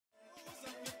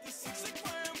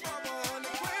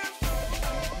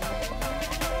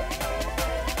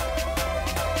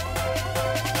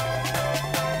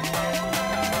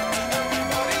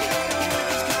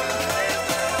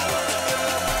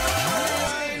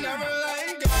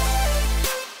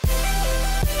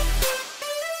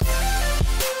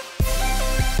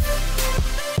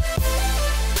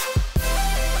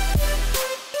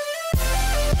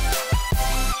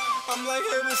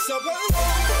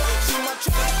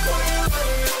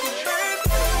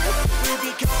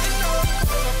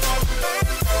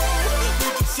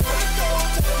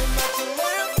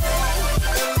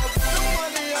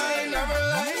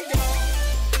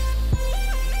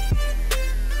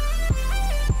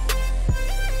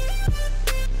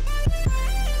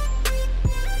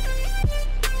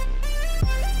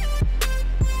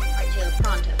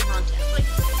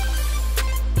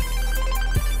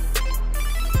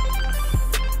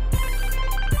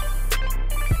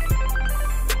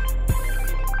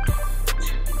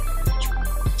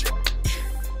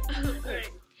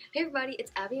Hey everybody,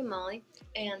 it's Abby and Molly,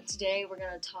 and today we're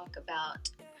going to talk about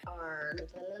our...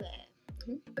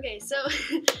 Okay, so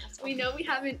we know we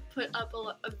haven't put up a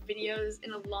lot of videos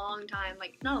in a long time,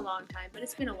 like not a long time, but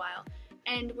it's been a while,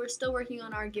 and we're still working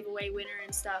on our giveaway winner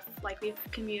and stuff. Like, we've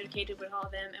communicated with all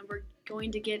of them, and we're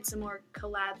going to get some more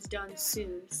collabs done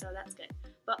soon, so that's good.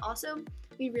 But also,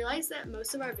 we realized that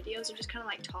most of our videos are just kind of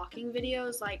like talking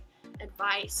videos, like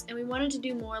advice, and we wanted to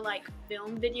do more like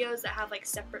film videos that have like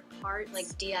separate parts, like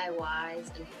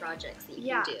DIYs and projects that you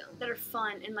can do that are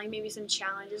fun, and like maybe some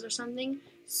challenges or something.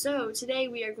 So today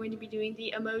we are going to be doing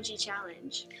the emoji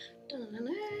challenge.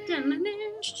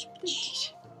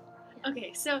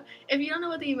 Okay, so if you don't know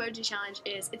what the emoji challenge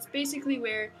is, it's basically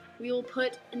where we will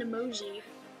put an emoji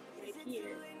right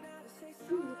here,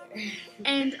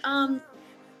 and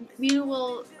we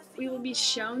will be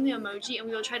shown the emoji, and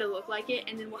we will try to look like it,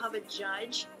 and then we'll have a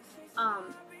judge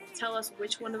tell us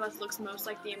which one of us looks most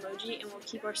like the emoji, and we'll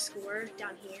keep our score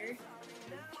down here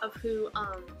of who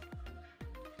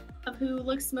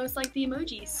looks most like the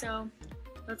emoji. So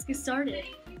let's get started.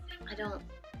 I don't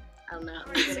know.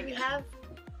 Alright, so we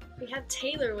have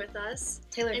Taylor with us.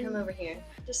 Taylor, come over here.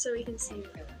 Just so we can see.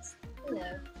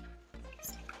 Hello.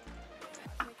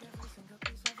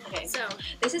 Okay, so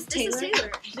this is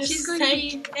Taylor.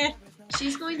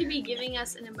 She's going to be giving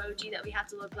us an emoji that we have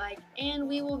to look like, and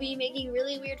we will be making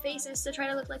really weird faces to try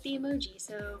to look like the emoji.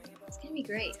 So it's gonna be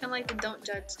great. It's kind of like the Don't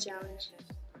Judge challenge.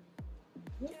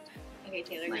 Okay,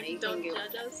 Taylor, like, now you don't can go.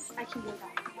 judge us. I can go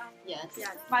back. Yes. Yeah.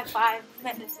 My 5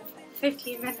 minutes of fame.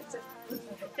 15 minutes of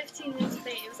 15 minutes of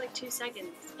fame. It was like 2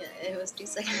 seconds. Yeah, it was 2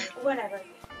 seconds. whatever.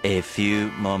 A few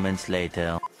moments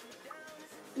later.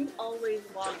 You always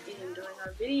walk in during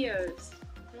our videos.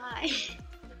 Why?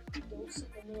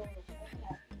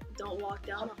 Don't walk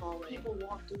down the hallway. People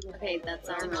walk through the Okay, that's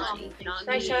our emoji. Not Should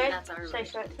I me. show it? That's our Should I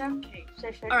emoji. show it to them? Okay. Should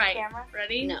I show it All to right. the camera?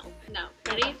 Ready? No. No.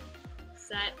 Ready?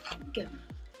 Set. Go.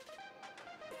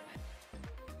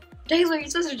 Taylor, you're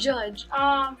supposed to judge.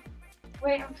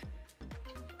 Wait.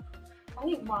 I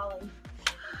think Molly.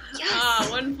 Yes.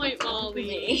 1 point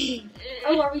Molly.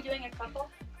 Oh, are we doing a couple?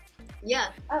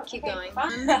 Yeah. Oh, Keep okay, going.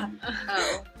 fine.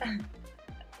 Oh.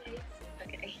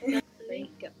 Okay.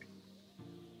 Ready? Go.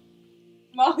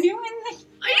 Molly, Are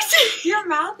you serious? your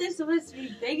mouth is supposed to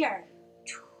be bigger.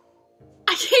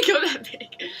 I can't go that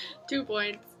big. 2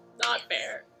 points. Not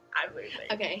fair. I'm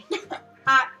losing. Okay.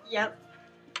 Yep.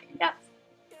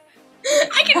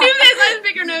 I can do this. I have a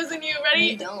bigger nose than you. Ready?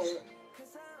 You don't.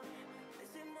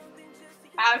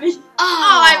 Abby.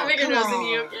 Oh, I have a bigger come nose than on.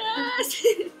 you.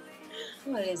 Yes.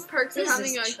 What is Perks of this?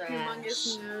 having a Is trash.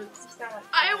 humongous nose. You sound like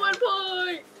I have 1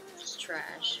 point. It's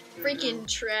trash. Freaking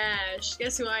trash.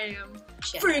 Guess who I am?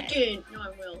 Trash. Freaking. No, I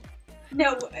will.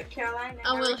 No, Caroline.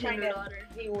 I will trying hinder to daughter.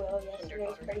 be Will yesterday.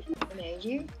 Was crazy.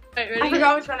 Emoji. Alright, I ready?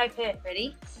 forgot which one I picked.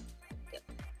 Ready?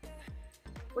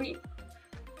 Wait.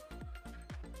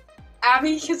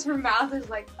 Abby, because her mouth is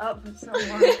like up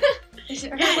somewhere.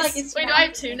 Like it's Wait, do I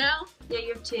have 2 now? Yeah,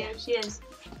 you have 2. Yeah. She has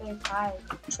 5.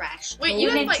 Trash. Wait, you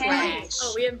Totally have like trash.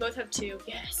 Oh, we both have 2.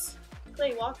 Yes.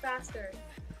 Clay, walk faster.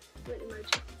 Wait,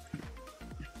 emoji.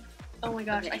 Oh my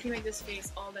gosh, Okay. I can make this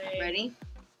face all day. Ready?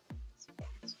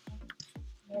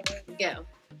 Go.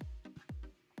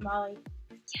 Molly.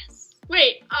 Yes.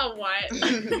 Wait, oh what?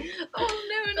 Okay. Oh no,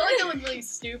 I feel like I look really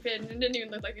stupid and didn't even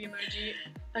look like the emoji.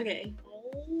 Okay.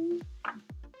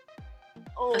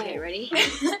 Oh. Okay, ready?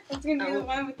 It's gonna be Oh. the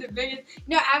one with the biggest.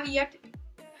 No, Abby, you have to.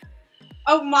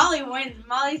 Oh, Molly wins.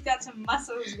 Molly's got some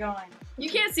muscles going. You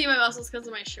can't see my muscles because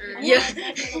of my shirt. Yeah.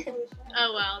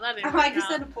 Oh wow, that didn't Oh, work I just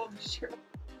out. had to pull the shirt.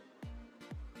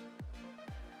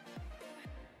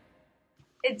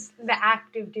 It's the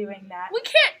act of doing that. We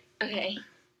can't. Okay.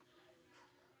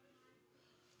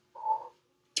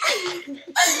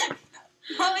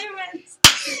 Molly wins.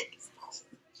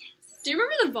 Do you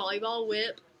remember the volleyball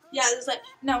whip? Yeah, it's like,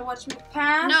 no, watch me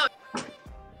pass. No.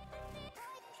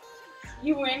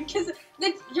 You win because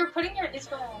you're putting your. It's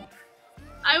going.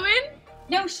 I win?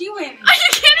 No, she wins. Are you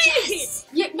kidding me?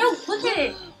 Yeah, no, look at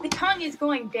it. The tongue is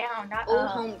going down, not Oh,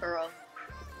 up. homegirl.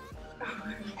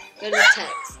 Go to the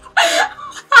text.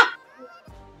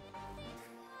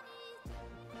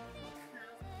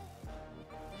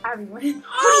 Abby wins. What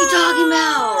are you talking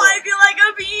about? Oh, I feel like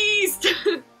a beast.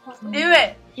 Do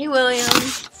it. Hey, William.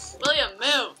 William,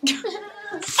 move.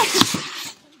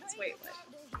 Wait, what?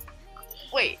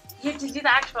 Wait. You have to do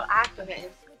the actual act of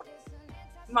it.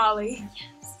 Molly.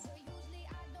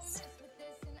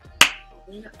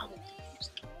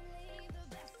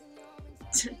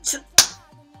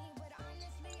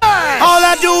 All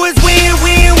I do is win,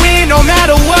 win, win, no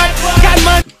matter what. Got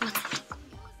money.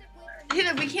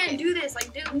 We can't do this.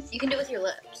 Like, dude. You can do it with your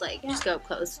lips. Like, just go up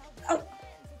close. Oh.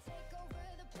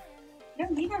 You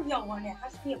don't need a real one. It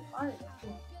has to be a part of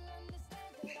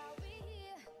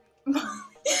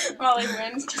it. Molly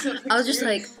wins. I was just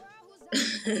like.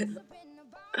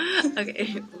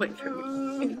 Okay, wait for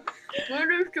me.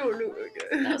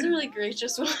 That was a really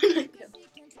gracious one.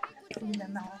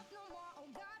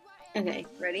 Okay,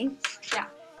 ready? Yeah.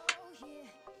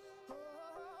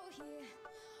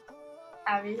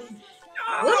 Abby. What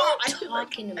are you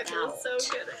talking I feel about? so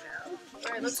good right now.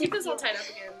 Alright, let's keep this all tied up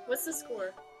again. What's the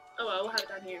score? Oh, well, we'll have it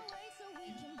down here.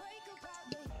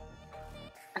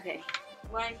 Okay.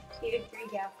 1, 2, 3,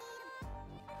 go.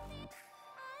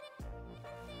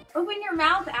 Open your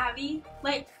mouth, Abby.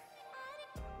 Like,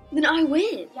 Then I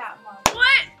win. yeah, Mom.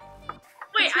 What?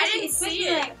 Wait, I didn't see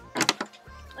it. Like,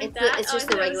 Like that? It's Oh, just I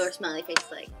the thought it regular was- smiley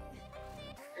face, like.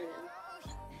 I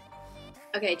know.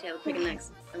 Okay, Taylor, pick a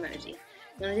next emoji.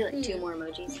 You want to do like 2 more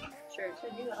emojis? Sure.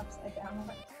 should do the upside down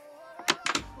one.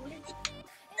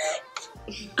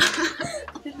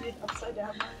 Should do the upside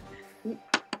down one.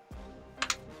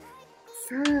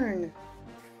 Fern.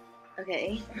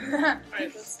 Okay. Alright,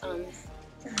 let's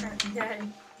Daddy.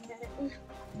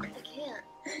 I can't.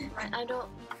 I don't.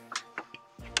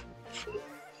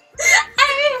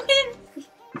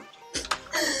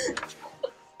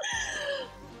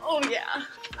 Oh, yeah.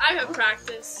 I have I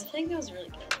practice. think that was really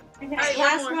good. Okay, Alright,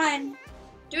 last one more. one.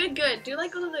 Do it good. Do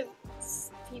like one of the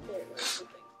people or something.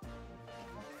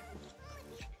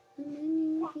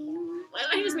 Why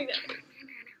don't I just make that?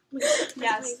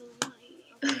 Yes.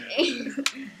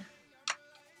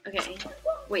 Okay.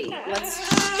 Wait, let's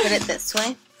put it this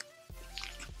way.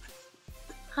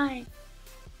 Hi.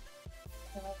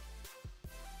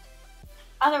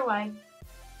 Other way.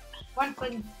 One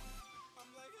foot.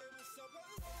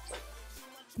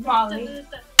 Molly.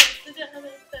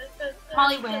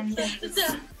 Molly wins.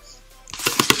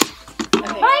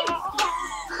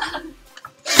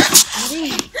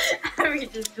 Abby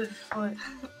just did foot.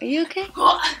 Are you okay?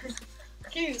 I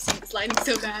can't even see this lighting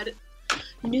so bad.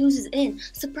 News is in.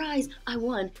 Surprise! I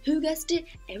won. Who guessed it?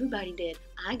 Everybody did.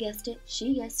 I guessed it.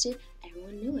 She guessed it.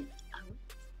 Everyone knew it. I won.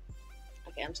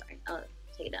 Okay, I'm sorry. I'll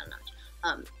take it down a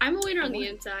notch. I'm a winner on the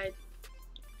inside.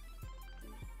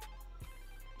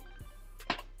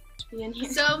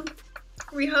 So,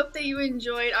 we hope that you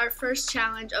enjoyed our first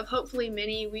challenge of hopefully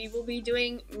many. We will be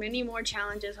doing many more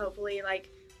challenges, hopefully. Like,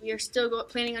 we are still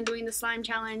planning on doing the slime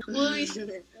challenge. We'll be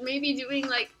maybe doing,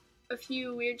 like, a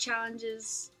few weird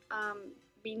challenges.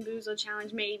 Bean Boozled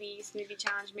challenge, maybe. Smoothie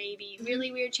challenge, maybe.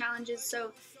 Really weird challenges.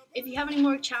 So, if you have any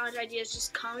more challenge ideas,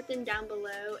 just comment them down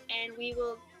below. And we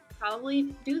will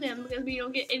probably do them because we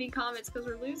don't get any comments because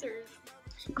we're losers.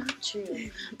 Not true.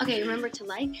 Okay, remember to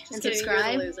like Just and kidding,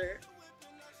 subscribe. You're the loser.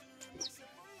 I'm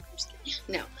just kidding.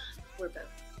 No, we're both.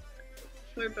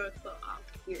 We're both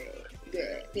Good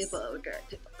people, good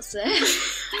people. So,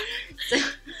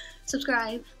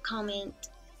 subscribe, comment,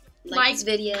 like this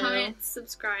video. comment,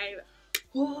 subscribe.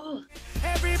 Whoa.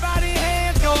 Everybody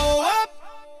hands go up,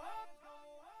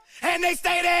 and they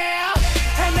stay there,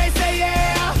 and they say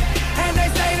yeah, and they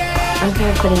say there. I'm kind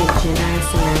of putting a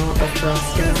generous amount of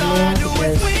frosting in there because I don't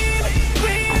know,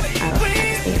 I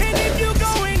think it's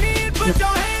better. Put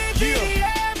your